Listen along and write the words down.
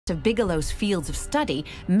of Bigelow's fields of study,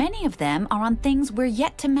 many of them are on things we're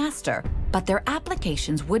yet to master, but their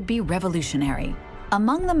applications would be revolutionary.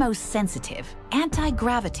 Among the most sensitive,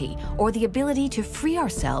 anti-gravity, or the ability to free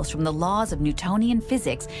ourselves from the laws of Newtonian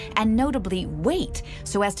physics, and notably weight,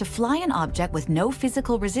 so as to fly an object with no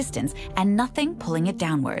physical resistance and nothing pulling it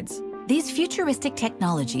downwards. These futuristic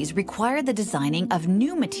technologies require the designing of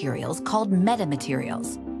new materials called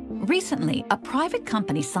metamaterials. Recently, a private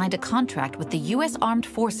company signed a contract with the U.S. Armed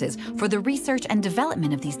Forces for the research and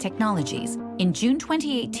development of these technologies. In June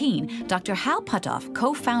 2018, Dr. Hal Puthoff,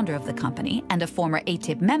 co-founder of the company and a former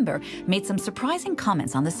ATIP member, made some surprising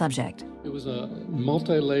comments on the subject. It was a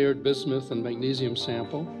multi-layered bismuth and magnesium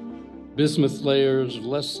sample. Bismuth layers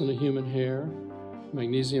less than a human hair.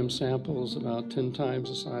 Magnesium samples about 10 times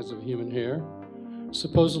the size of a human hair.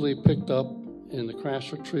 Supposedly picked up in the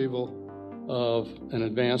crash retrieval of an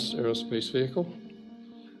advanced aerospace vehicle.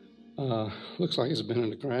 Looks like it's been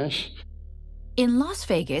in a crash. In Las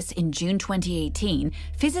Vegas in June 2018,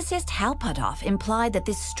 physicist Hal Puthoff implied that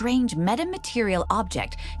this strange metamaterial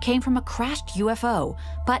object came from a crashed UFO,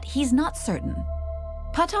 but he's not certain.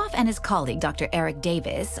 Puthoff and his colleague Dr. Eric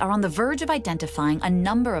Davis are on the verge of identifying a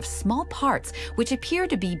number of small parts which appear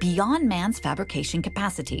to be beyond man's fabrication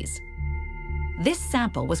capacities. This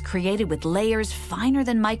sample was created with layers finer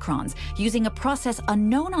than microns, using a process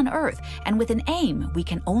unknown on Earth and with an aim we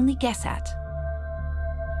can only guess at.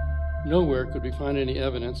 Nowhere could we find any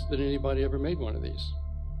evidence that anybody ever made one of these.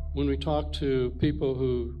 When we talked to people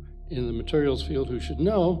who, in the materials field, who should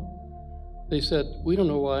know, they said, we don't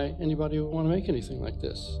know why anybody would want to make anything like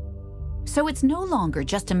this. So it's no longer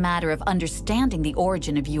just a matter of understanding the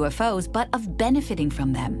origin of UFOs, but of benefiting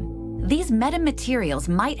from them. These metamaterials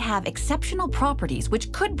might have exceptional properties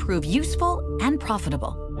which could prove useful and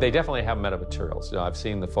profitable. They definitely have metamaterials. You know, I've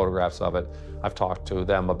seen the photographs of it. I've talked to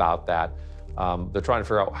them about that. They're trying to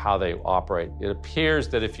figure out how they operate. It appears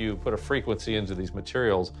that if you put a frequency into these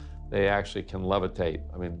materials, they actually can levitate.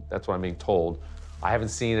 I mean, that's what I'm being told. I haven't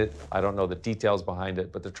seen it. I don't know the details behind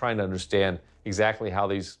it, but they're trying to understand exactly how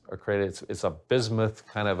these are created. It's a bismuth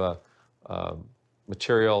kind of a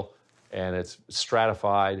material, and it's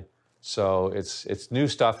stratified. So it's new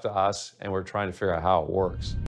stuff to us, and we're trying to figure out how it works.